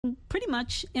pretty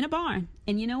much in a barn.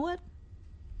 And you know what?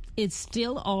 It's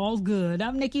still all good.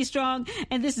 I'm Nikki Strong,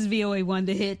 and this is VOA One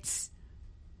The Hits.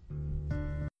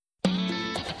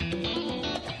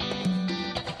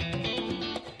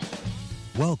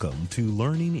 Welcome to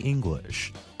Learning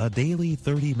English, a daily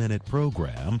 30-minute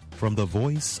program from the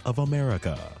Voice of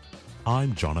America.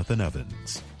 I'm Jonathan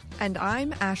Evans. And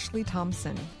I'm Ashley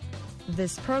Thompson.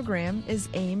 This program is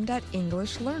aimed at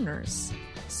English learners,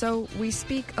 so we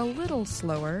speak a little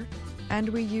slower and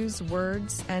we use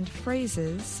words and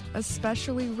phrases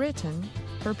especially written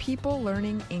for people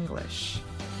learning English.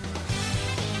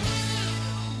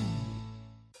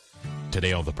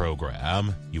 Today on the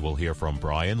program, you will hear from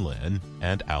Brian Lynn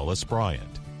and Alice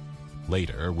Bryant.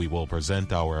 Later, we will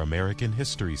present our American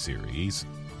history series,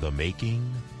 The Making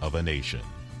of a Nation.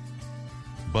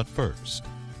 But first,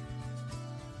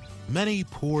 many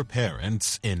poor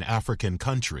parents in African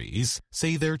countries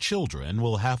say their children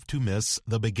will have to miss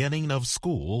the beginning of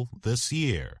school this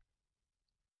year.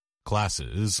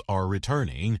 Classes are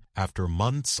returning after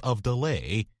months of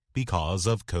delay because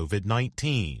of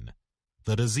COVID-19,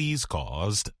 the disease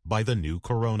caused by the new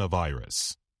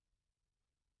coronavirus.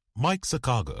 Mike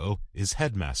Sakago is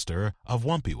headmaster of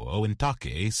Wampiwo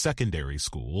Intake Secondary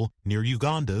School near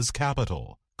Uganda's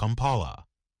capital, Kampala.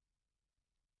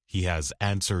 He has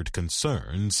answered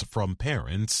concerns from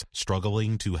parents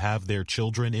struggling to have their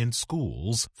children in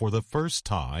schools for the first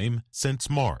time since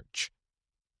March.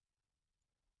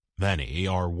 Many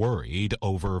are worried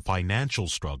over financial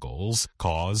struggles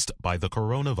caused by the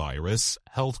coronavirus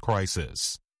health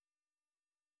crisis.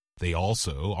 They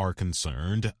also are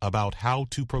concerned about how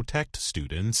to protect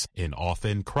students in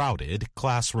often crowded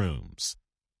classrooms.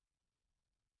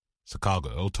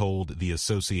 Sakago told the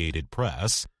Associated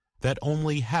Press that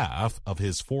only half of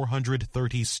his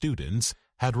 430 students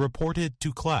had reported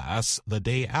to class the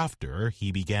day after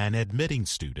he began admitting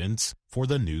students for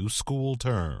the new school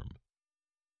term.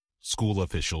 School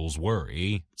officials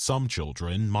worry some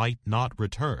children might not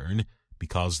return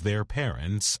because their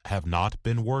parents have not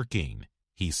been working,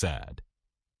 he said.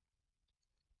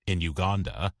 In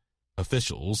Uganda,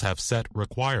 officials have set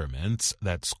requirements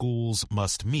that schools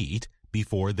must meet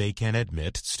before they can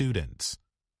admit students.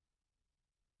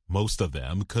 Most of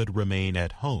them could remain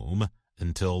at home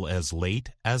until as late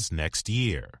as next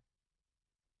year.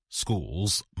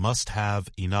 Schools must have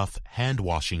enough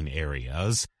hand-washing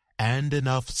areas and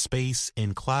enough space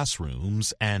in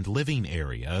classrooms and living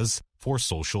areas for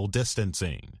social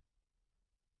distancing.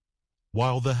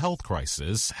 While the health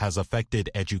crisis has affected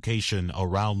education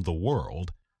around the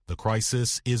world, the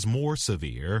crisis is more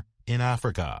severe in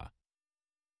Africa.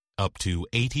 Up to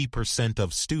 80%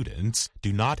 of students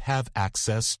do not have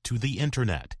access to the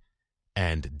internet,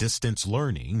 and distance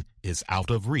learning is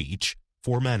out of reach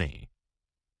for many.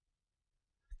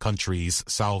 Countries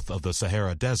south of the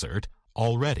Sahara Desert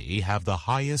already have the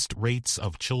highest rates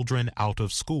of children out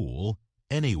of school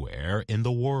anywhere in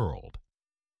the world.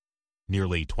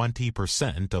 Nearly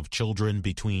 20% of children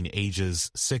between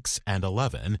ages 6 and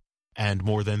 11, and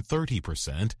more than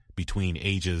 30% between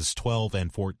ages 12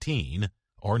 and 14,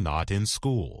 are not in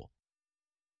school.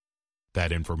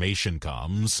 That information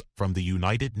comes from the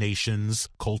United Nations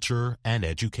Culture and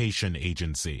Education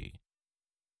Agency.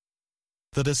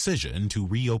 The decision to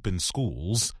reopen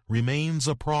schools remains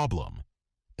a problem,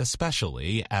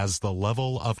 especially as the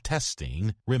level of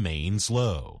testing remains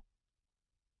low.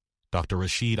 Dr.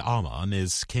 Rashid Aman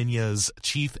is Kenya's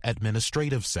Chief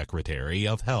Administrative Secretary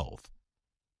of Health.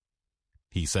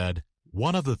 He said,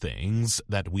 "One of the things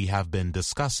that we have been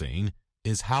discussing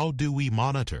is how do we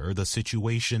monitor the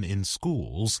situation in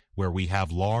schools where we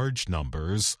have large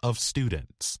numbers of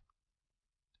students."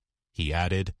 He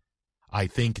added, "I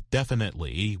think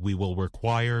definitely we will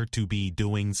require to be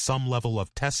doing some level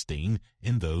of testing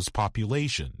in those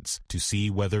populations to see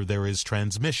whether there is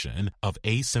transmission of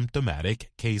asymptomatic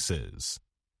cases."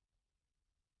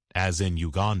 As in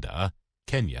Uganda,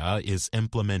 Kenya is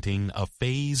implementing a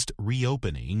phased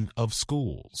reopening of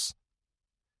schools.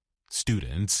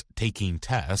 Students taking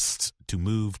tests to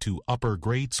move to upper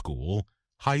grade school,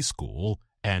 high school,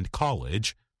 and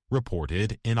college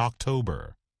reported in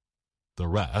October. The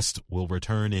rest will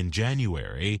return in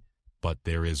January, but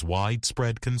there is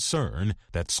widespread concern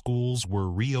that schools were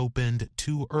reopened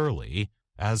too early,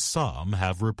 as some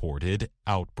have reported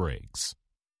outbreaks.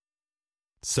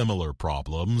 Similar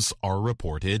problems are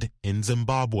reported in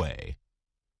Zimbabwe.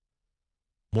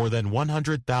 More than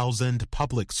 100,000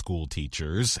 public school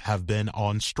teachers have been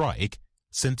on strike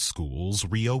since schools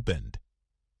reopened.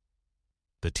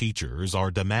 The teachers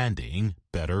are demanding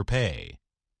better pay.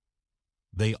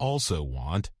 They also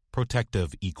want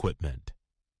protective equipment.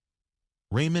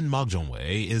 Raymond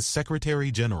Majonwe is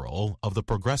Secretary General of the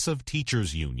Progressive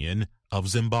Teachers Union of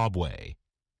Zimbabwe.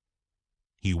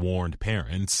 He warned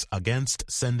parents against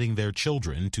sending their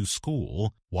children to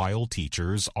school while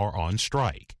teachers are on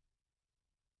strike.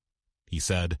 He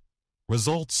said,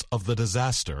 "Results of the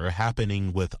disaster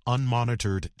happening with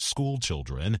unmonitored school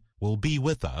children will be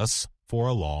with us for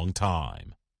a long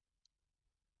time."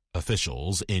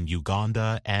 Officials in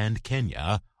Uganda and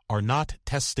Kenya are not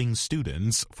testing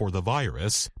students for the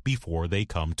virus before they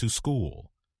come to school.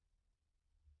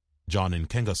 John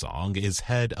Nkengasong is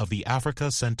head of the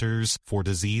Africa Centers for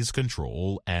Disease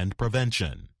Control and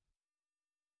Prevention.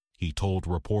 He told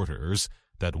reporters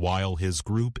that while his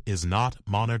group is not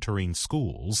monitoring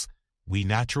schools, we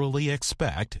naturally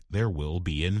expect there will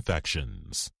be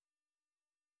infections.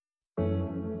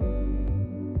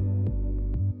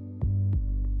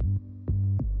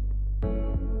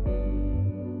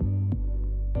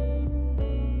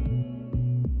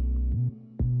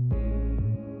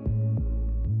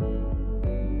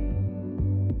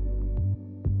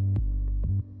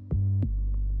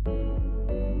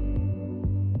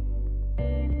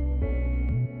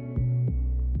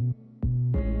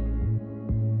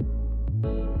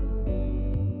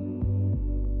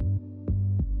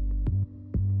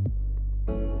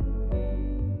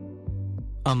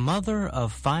 A mother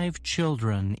of 5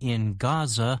 children in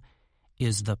Gaza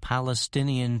is the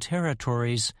Palestinian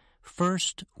territory's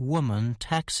first woman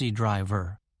taxi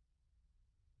driver.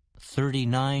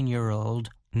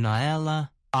 39-year-old Naila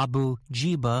Abu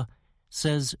Jiba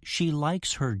says she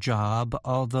likes her job,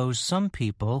 although some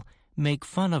people make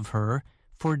fun of her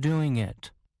for doing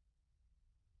it.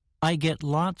 "I get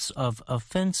lots of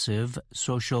offensive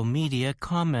social media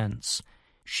comments,"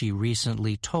 she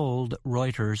recently told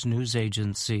Reuters news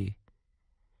agency.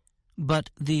 But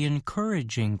the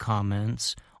encouraging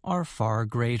comments are far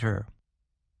greater.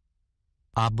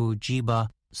 Abu Jiba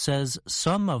says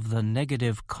some of the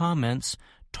negative comments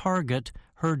target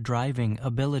her driving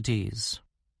abilities.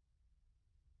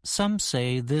 "Some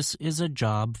say this is a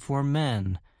job for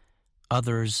men.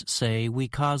 Others say we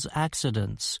cause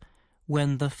accidents,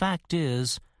 when the fact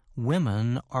is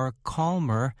women are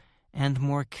calmer and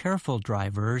more careful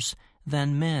drivers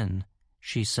than men,"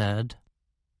 she said.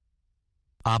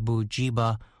 Abu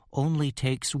Jiba only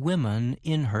takes women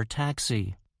in her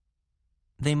taxi.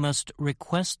 They must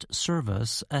request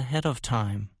service ahead of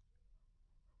time.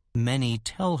 Many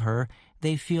tell her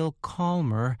they feel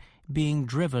calmer being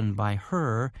driven by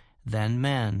her than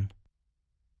men.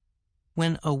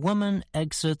 When a woman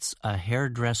exits a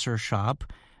hairdresser shop,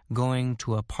 going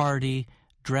to a party,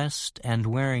 dressed and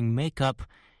wearing makeup,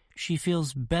 she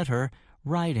feels better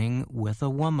riding with a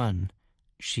woman,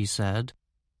 she said.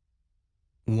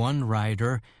 One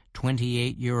rider,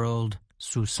 28-year-old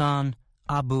Susan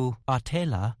Abu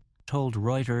Atela, told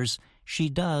Reuters she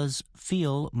does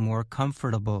feel more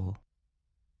comfortable.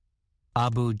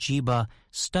 Abu Jiba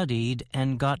studied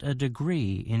and got a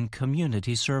degree in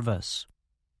community service.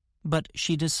 But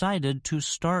she decided to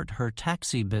start her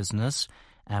taxi business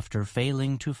after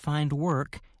failing to find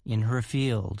work in her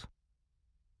field.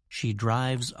 She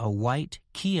drives a white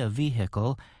Kia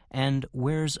vehicle and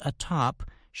wears a top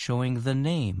showing the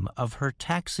name of her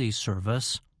taxi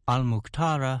service,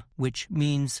 Al-Muqtara, which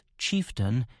means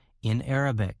chieftain in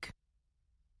Arabic.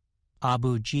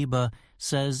 Abu Jiba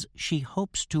says she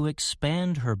hopes to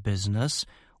expand her business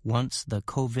once the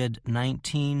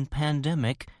COVID-19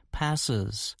 pandemic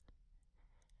passes.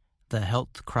 The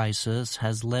health crisis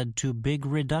has led to big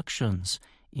reductions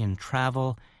in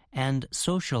travel and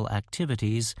social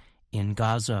activities in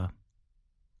Gaza.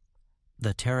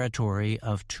 The territory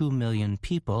of 2 million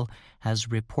people has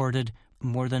reported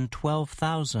more than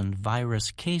 12,000 virus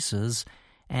cases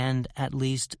and at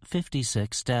least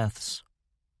 56 deaths.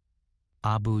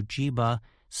 Abu Jiba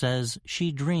says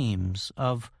she dreams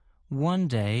of one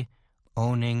day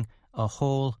owning a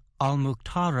whole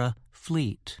Al-Muqtara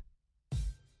fleet.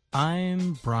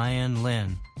 I'm Brian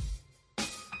Lynn.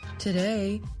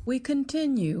 Today, we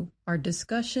continue our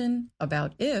discussion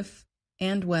about if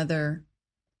and whether.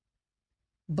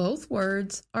 Both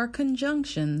words are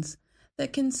conjunctions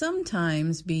that can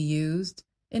sometimes be used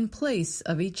in place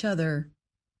of each other.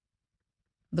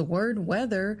 The word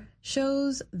whether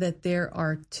shows that there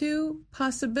are two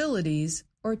possibilities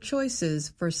or choices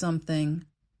for something.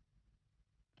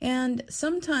 And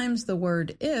sometimes the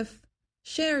word if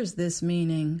shares this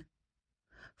meaning.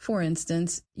 For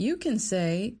instance, you can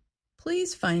say,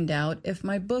 "Please find out if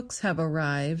my books have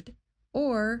arrived,"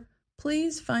 or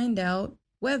 "Please find out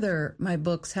whether my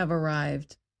books have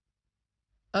arrived."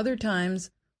 Other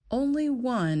times, only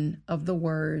one of the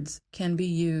words can be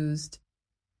used.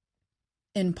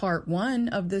 In part 1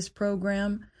 of this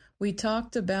program, we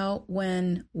talked about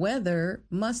when whether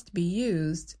must be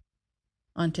used.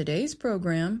 On today's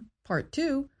program, part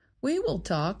 2, we will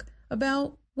talk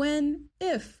about when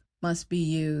if must be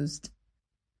used.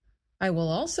 I will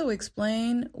also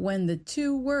explain when the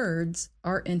two words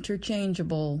are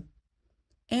interchangeable.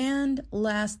 And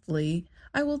lastly,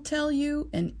 I will tell you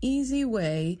an easy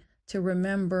way to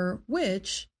remember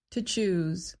which to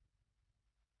choose.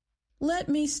 Let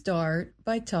me start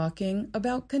by talking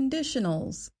about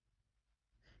conditionals.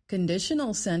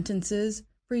 Conditional sentences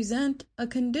present a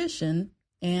condition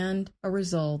and a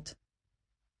result.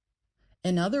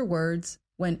 In other words,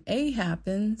 when A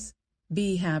happens,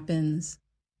 B happens.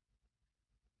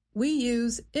 We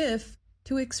use if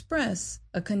to express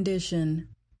a condition.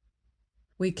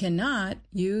 We cannot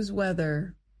use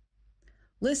whether.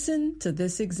 Listen to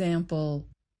this example.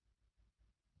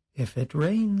 If it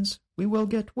rains, we will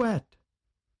get wet.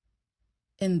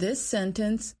 In this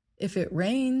sentence, if it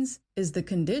rains is the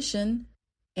condition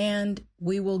and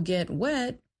we will get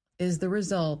wet is the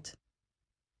result.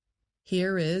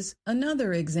 Here is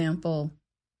another example.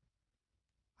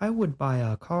 I would buy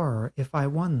a car if I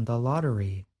won the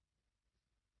lottery.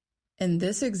 In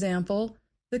this example,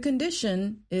 the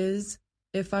condition is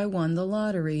if I won the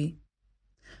lottery.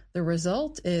 The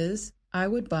result is I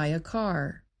would buy a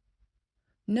car.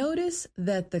 Notice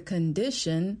that the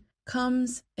condition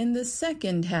comes in the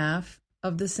second half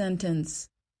of the sentence.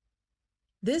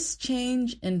 This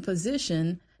change in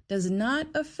position does not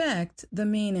affect the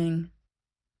meaning.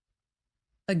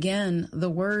 Again, the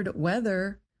word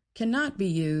whether cannot be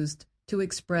used to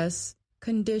express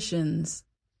conditions.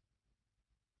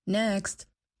 Next,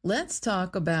 let's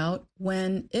talk about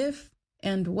when if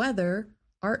and whether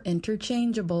are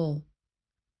interchangeable.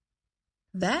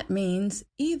 That means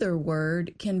either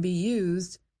word can be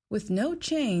used with no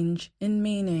change in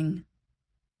meaning.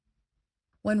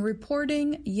 When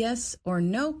reporting yes or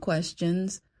no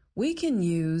questions, we can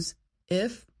use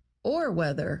if or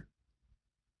whether.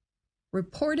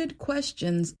 Reported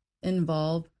questions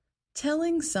involve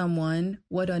telling someone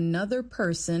what another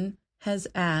person has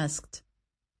asked.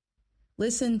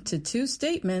 Listen to two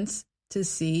statements to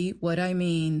see what I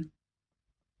mean.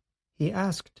 He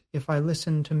asked if I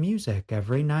listen to music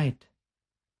every night.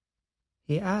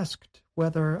 He asked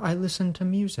whether I listen to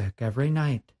music every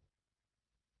night.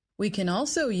 We can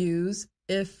also use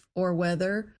if or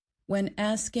whether when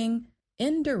asking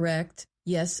indirect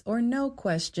yes or no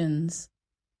questions.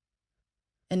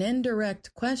 An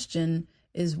indirect question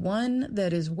is one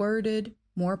that is worded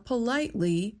more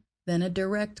politely than a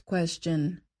direct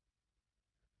question.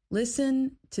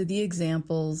 Listen to the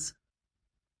examples.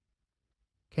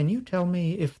 Can you tell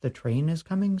me if the train is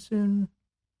coming soon?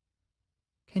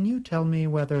 Can you tell me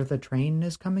whether the train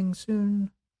is coming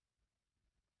soon?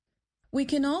 We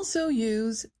can also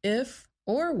use if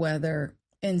or whether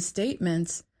in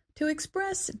statements to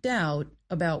express doubt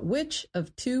about which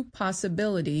of two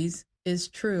possibilities is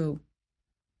true.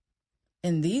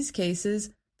 In these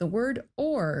cases, the word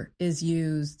or is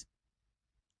used.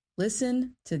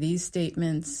 Listen to these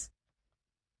statements.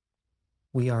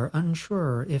 We are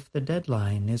unsure if the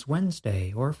deadline is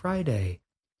Wednesday or Friday.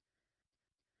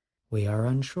 We are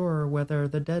unsure whether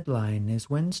the deadline is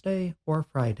Wednesday or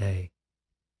Friday.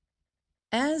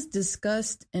 As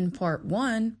discussed in Part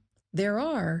 1, there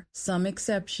are some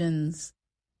exceptions.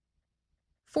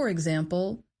 For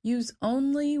example, use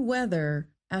only whether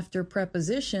after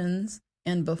prepositions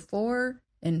and before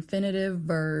infinitive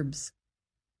verbs.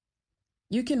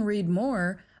 You can read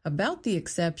more about the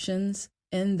exceptions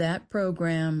in that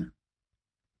program.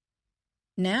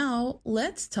 Now,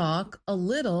 let's talk a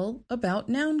little about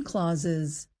noun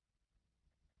clauses.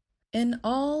 In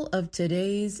all of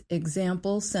today's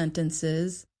example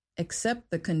sentences, except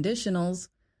the conditionals,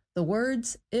 the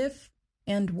words if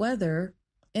and whether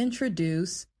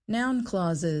introduce noun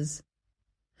clauses.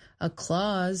 A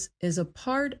clause is a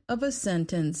part of a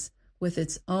sentence with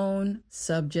its own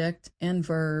subject and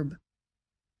verb.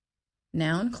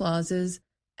 Noun clauses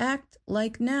act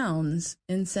like nouns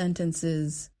in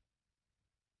sentences.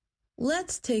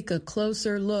 Let's take a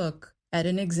closer look at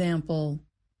an example.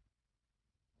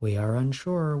 We are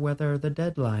unsure whether the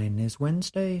deadline is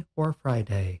Wednesday or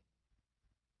Friday.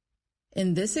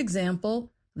 In this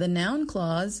example, the noun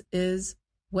clause is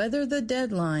whether the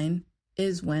deadline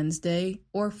is Wednesday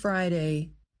or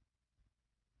Friday.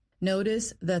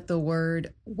 Notice that the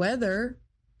word whether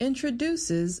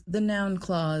introduces the noun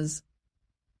clause,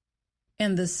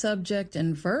 and the subject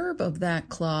and verb of that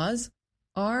clause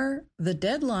are the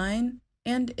deadline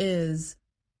and is.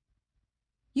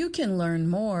 You can learn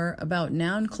more about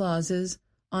noun clauses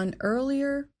on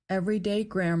earlier everyday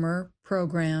grammar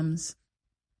programs.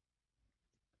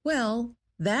 Well,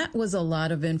 that was a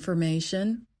lot of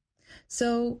information.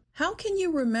 So, how can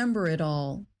you remember it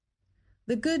all?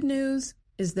 The good news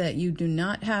is that you do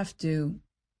not have to.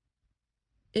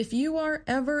 If you are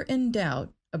ever in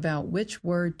doubt about which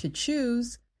word to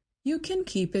choose, you can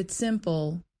keep it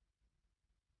simple.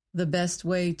 The best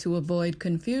way to avoid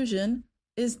confusion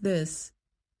is this: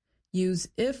 use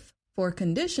if for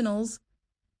conditionals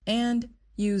and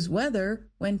use whether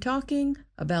when talking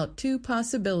about two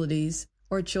possibilities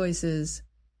or choices.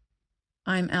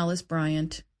 I'm Alice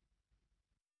Bryant.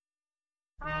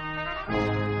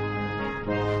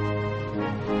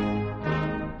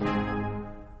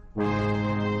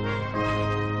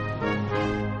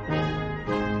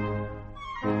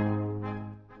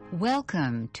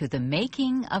 Welcome to The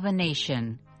Making of a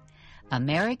Nation,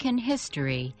 American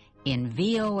History in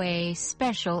VOA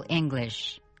Special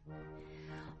English.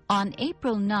 On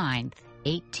April 9,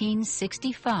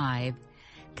 1865,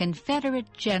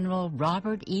 Confederate General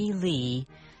Robert E. Lee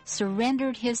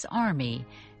surrendered his army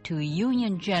to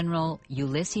Union General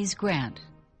Ulysses Grant.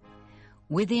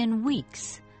 Within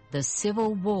weeks, the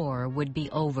Civil War would be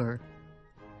over.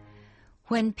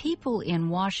 When people in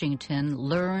Washington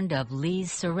learned of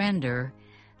Lee's surrender,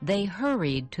 they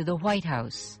hurried to the White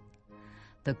House.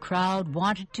 The crowd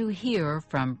wanted to hear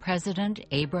from President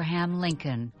Abraham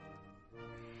Lincoln.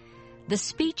 The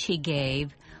speech he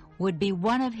gave would be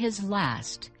one of his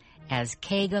last, as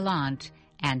Kay Gallant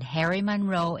and Harry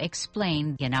Monroe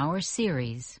explained in our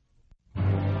series.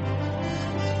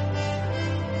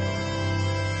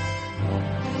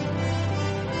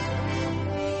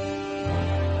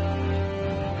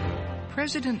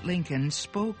 President Lincoln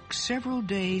spoke several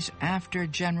days after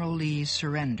General Lee's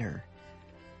surrender.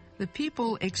 The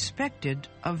people expected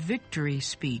a victory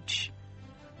speech,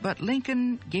 but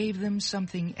Lincoln gave them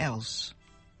something else.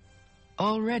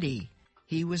 Already,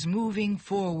 he was moving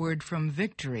forward from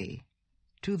victory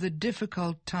to the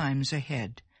difficult times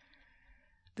ahead.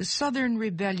 The Southern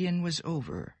Rebellion was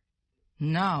over.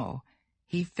 Now,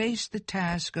 he faced the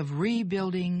task of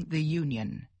rebuilding the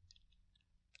Union.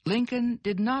 Lincoln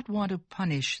did not want to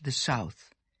punish the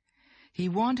South. He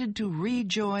wanted to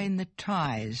rejoin the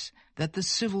ties that the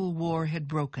Civil War had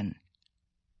broken.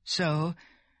 So,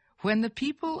 when the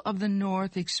people of the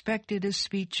North expected a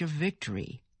speech of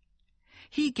victory,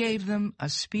 he gave them a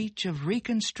speech of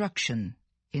reconstruction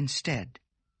instead.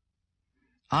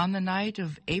 On the night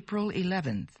of April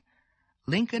 11th,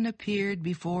 Lincoln appeared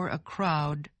before a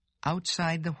crowd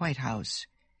outside the White House.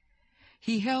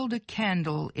 He held a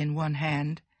candle in one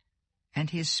hand and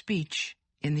his speech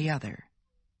in the other.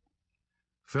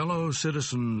 Fellow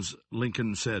citizens,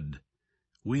 Lincoln said,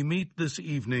 we meet this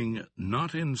evening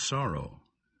not in sorrow,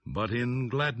 but in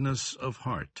gladness of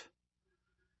heart.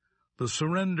 The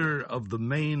surrender of the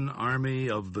main army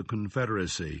of the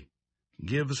Confederacy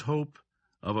gives hope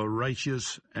of a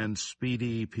righteous and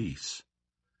speedy peace.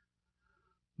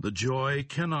 The joy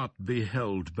cannot be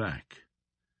held back.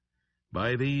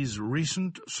 By these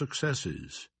recent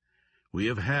successes, we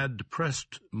have had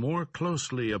pressed more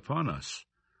closely upon us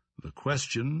the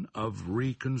question of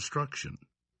Reconstruction.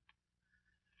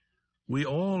 We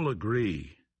all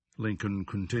agree, Lincoln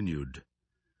continued,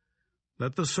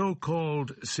 that the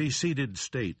so-called seceded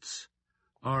states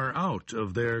are out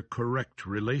of their correct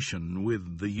relation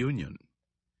with the Union.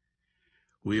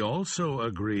 We also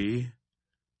agree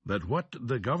that what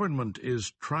the government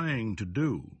is trying to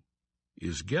do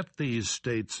is get these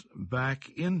states back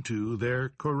into their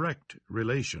correct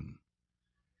relation.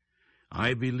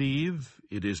 I believe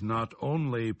it is not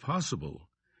only possible,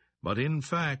 but in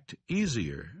fact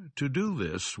easier to do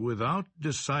this without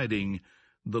deciding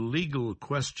the legal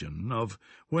question of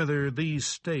whether these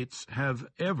states have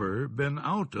ever been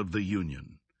out of the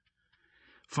Union.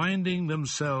 Finding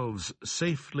themselves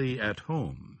safely at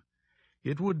home,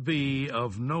 it would be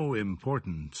of no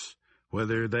importance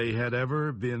whether they had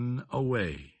ever been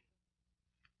away.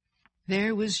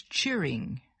 There was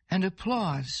cheering and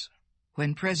applause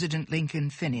when President Lincoln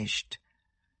finished,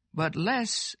 but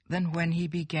less than when he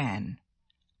began.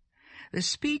 The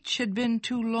speech had been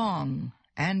too long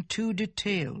and too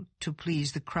detailed to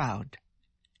please the crowd.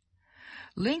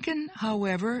 Lincoln,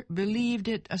 however, believed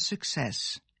it a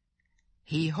success.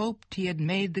 He hoped he had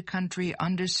made the country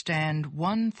understand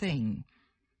one thing: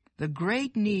 the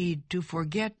great need to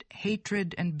forget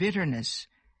hatred and bitterness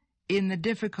in the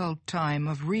difficult time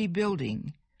of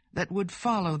rebuilding that would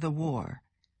follow the war.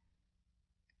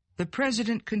 The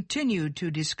President continued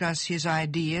to discuss his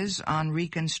ideas on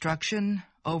Reconstruction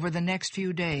over the next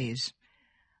few days.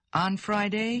 On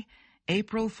Friday,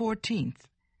 April 14th,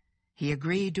 he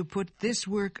agreed to put this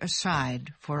work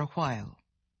aside for a while.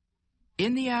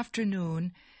 In the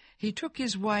afternoon, he took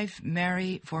his wife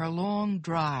Mary for a long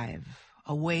drive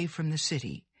away from the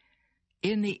city.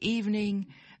 In the evening,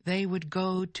 they would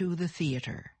go to the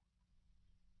theater.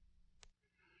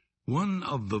 One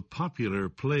of the popular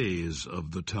plays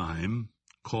of the time,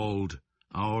 called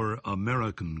Our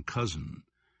American Cousin,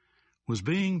 was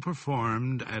being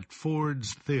performed at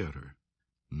Ford's Theater,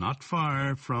 not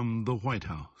far from the White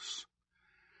House.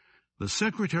 The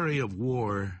Secretary of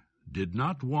War did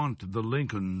not want the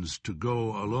Lincolns to go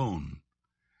alone.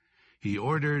 He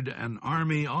ordered an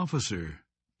Army officer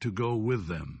to go with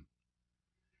them.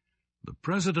 The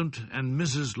President and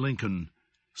Mrs. Lincoln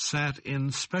sat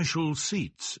in special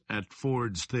seats at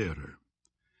Ford's Theater.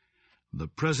 The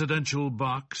presidential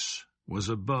box was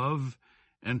above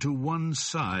and to one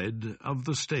side of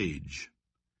the stage.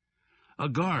 A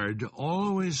guard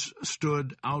always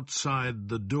stood outside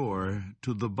the door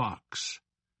to the box.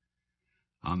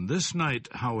 On this night,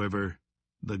 however,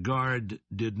 the guard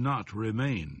did not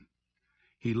remain.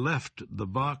 He left the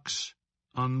box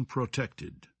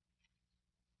unprotected.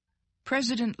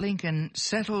 President Lincoln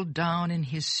settled down in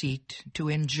his seat to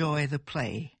enjoy the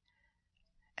play.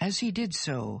 As he did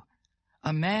so,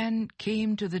 a man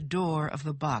came to the door of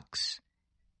the box.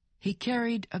 He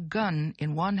carried a gun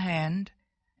in one hand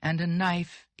and a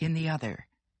knife in the other.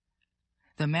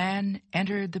 The man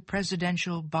entered the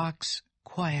presidential box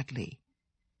quietly.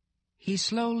 He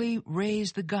slowly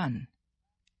raised the gun.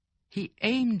 He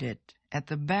aimed it at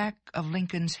the back of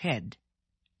Lincoln's head.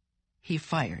 He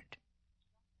fired.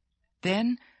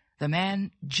 Then the man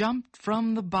jumped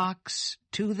from the box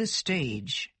to the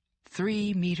stage,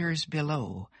 3 meters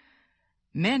below.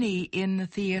 Many in the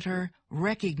theater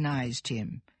recognized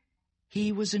him.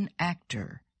 He was an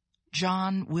actor,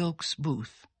 John Wilkes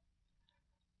Booth.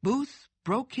 Booth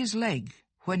broke his leg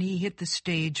when he hit the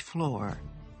stage floor,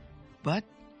 but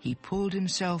he pulled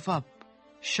himself up,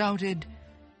 shouted,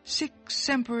 "Sic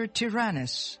semper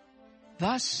tyrannis,"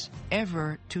 thus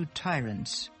ever to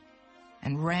tyrants,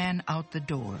 and ran out the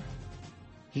door.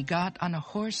 He got on a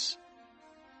horse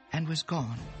and was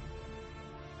gone.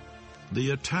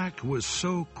 The attack was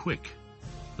so quick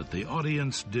that the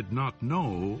audience did not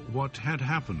know what had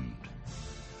happened.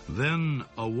 Then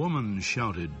a woman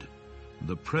shouted,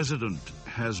 "The president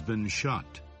has been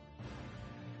shot."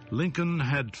 Lincoln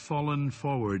had fallen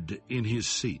forward in his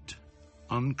seat,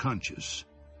 unconscious.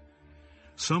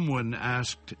 Someone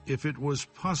asked if it was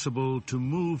possible to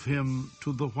move him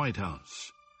to the White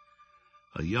House.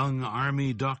 A young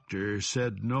Army doctor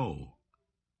said no.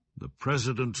 The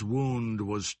president's wound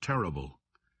was terrible.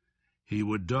 He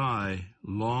would die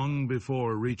long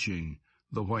before reaching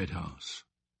the White House.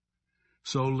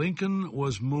 So Lincoln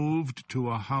was moved to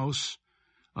a house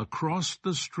across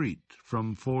the street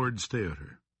from Ford's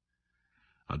Theater.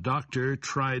 A doctor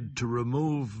tried to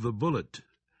remove the bullet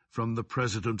from the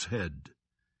president's head.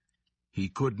 He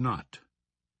could not.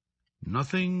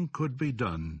 Nothing could be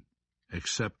done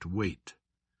except wait.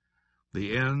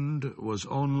 The end was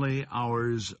only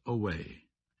hours away.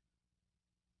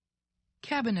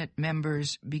 Cabinet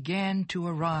members began to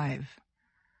arrive,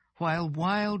 while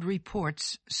wild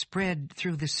reports spread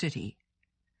through the city.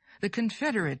 The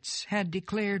Confederates had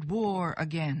declared war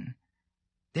again.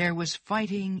 There was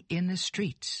fighting in the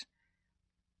streets.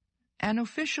 An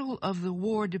official of the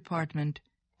War Department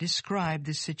described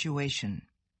the situation.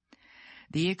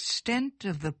 The extent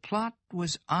of the plot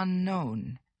was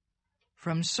unknown.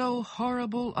 From so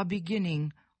horrible a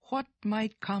beginning, what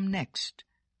might come next?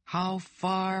 How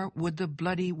far would the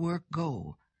bloody work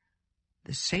go?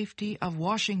 The safety of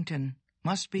Washington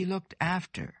must be looked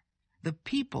after. The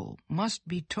people must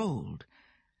be told.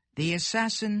 The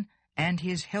assassin and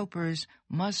his helpers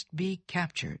must be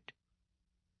captured.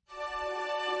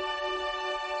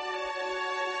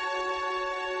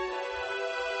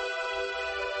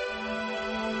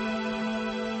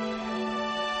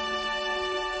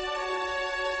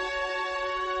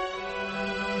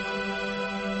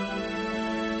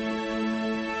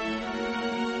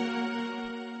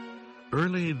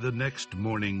 Early the next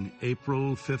morning,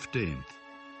 April 15th,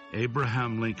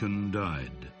 Abraham Lincoln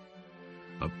died.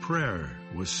 A prayer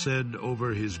was said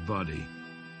over his body.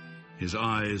 His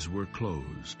eyes were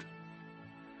closed.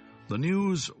 The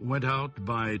news went out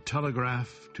by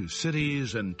telegraph to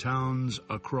cities and towns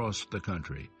across the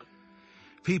country.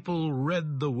 People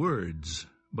read the words,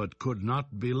 but could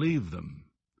not believe them.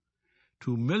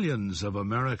 To millions of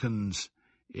Americans,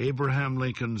 Abraham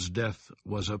Lincoln's death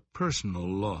was a personal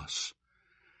loss.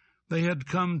 They had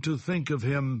come to think of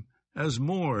him as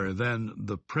more than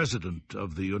the President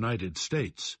of the United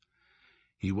States.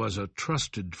 He was a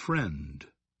trusted friend.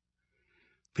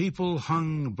 People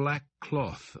hung black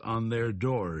cloth on their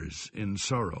doors in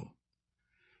sorrow.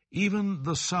 Even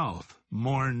the South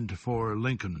mourned for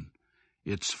Lincoln,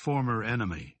 its former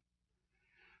enemy.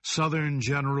 Southern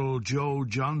General Joe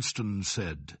Johnston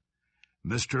said,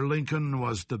 "Mr. Lincoln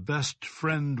was the best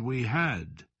friend we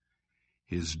had.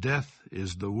 His death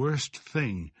is the worst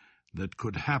thing that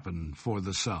could happen for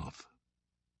the South."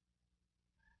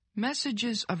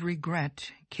 Messages of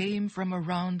regret came from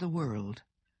around the world.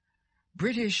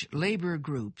 British labor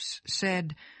groups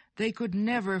said they could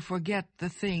never forget the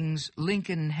things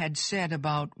Lincoln had said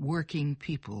about working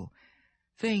people,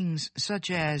 things such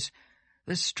as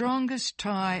the strongest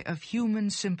tie of human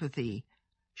sympathy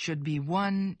should be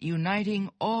one uniting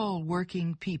all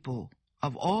working people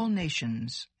of all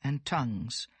nations and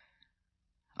tongues.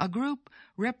 A group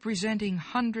representing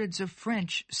hundreds of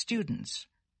French students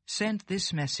sent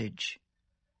this message: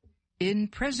 "In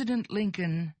President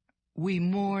Lincoln, we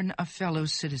mourn a fellow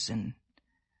citizen.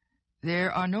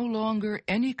 There are no longer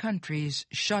any countries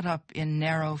shut up in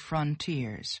narrow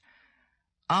frontiers.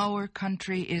 Our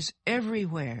country is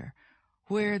everywhere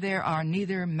where there are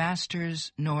neither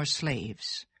masters nor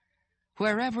slaves,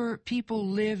 wherever people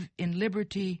live in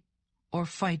liberty or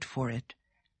fight for it.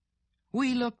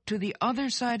 We look to the other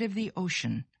side of the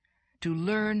ocean to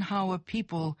learn how a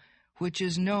people which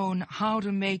is known how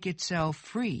to make itself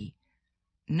free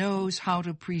knows how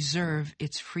to preserve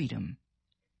its freedom."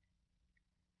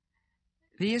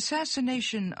 The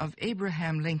assassination of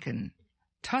Abraham Lincoln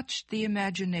touched the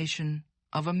imagination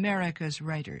of America's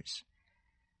writers.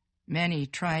 Many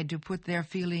tried to put their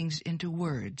feelings into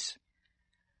words.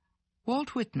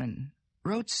 Walt Whitman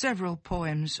wrote several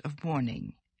poems of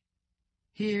mourning.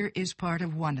 Here is part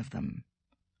of one of them,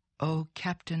 "O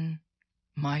Captain,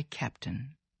 my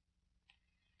Captain."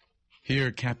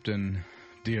 Here, Captain,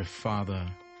 dear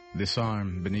father, this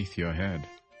arm beneath your head.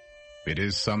 It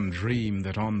is some dream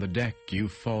that on the deck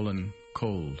you've fallen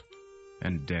cold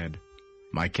and dead.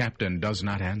 My captain does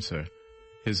not answer.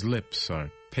 His lips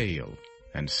are pale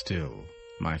and still.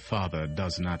 My father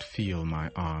does not feel my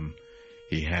arm.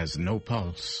 He has no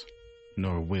pulse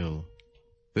nor will.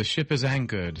 The ship is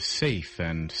anchored safe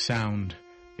and sound,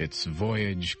 its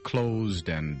voyage closed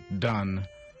and done.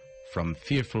 From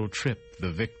fearful trip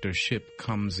the victor ship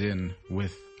comes in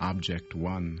with object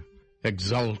won.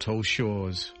 Exult, O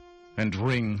shores, and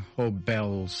ring, O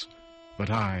bells, but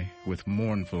I, with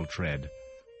mournful tread,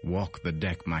 walk the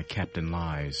deck my captain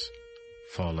lies,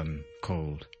 fallen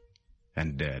cold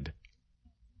and dead.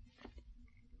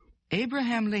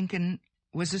 Abraham Lincoln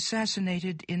was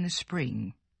assassinated in the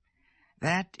spring.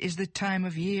 That is the time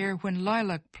of year when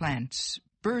lilac plants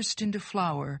burst into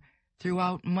flower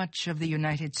throughout much of the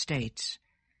United States.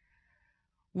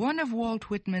 One of Walt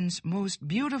Whitman's most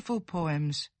beautiful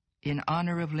poems in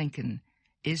honor of Lincoln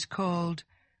is called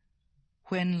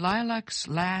 "When Lilacs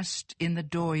Last in the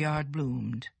Dooryard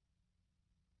Bloomed."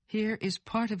 Here is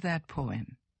part of that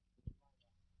poem.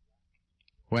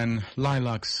 When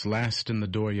lilacs last in the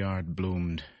dooryard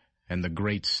bloomed, and the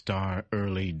great star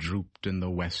early drooped in the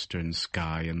western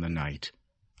sky in the night,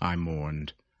 I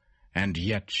mourned, and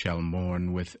yet shall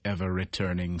mourn with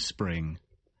ever-returning spring.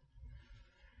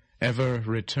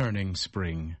 Ever-returning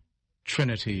spring,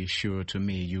 Trinity sure to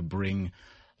me you bring,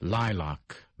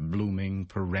 lilac, blooming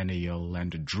perennial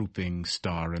and drooping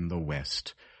star in the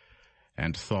west,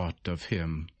 and thought of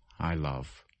him I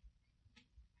love.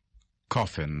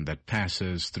 Coffin that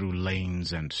passes through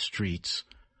lanes and streets,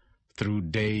 through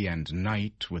day and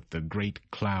night with the great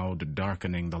cloud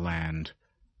darkening the land,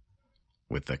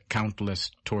 with the countless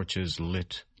torches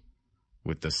lit,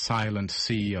 with the silent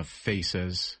sea of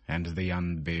faces and the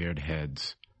unbared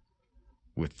heads,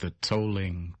 with the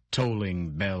tolling,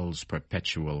 tolling bells'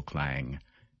 perpetual clang.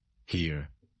 Here,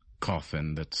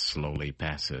 coffin that slowly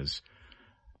passes,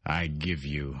 I give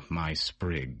you my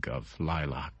sprig of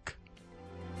lilac.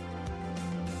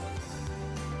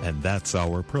 And that's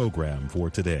our program for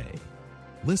today.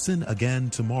 Listen again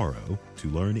tomorrow to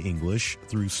learn English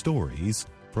through stories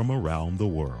from around the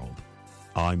world.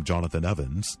 I'm Jonathan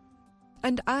Evans.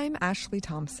 And I'm Ashley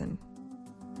Thompson.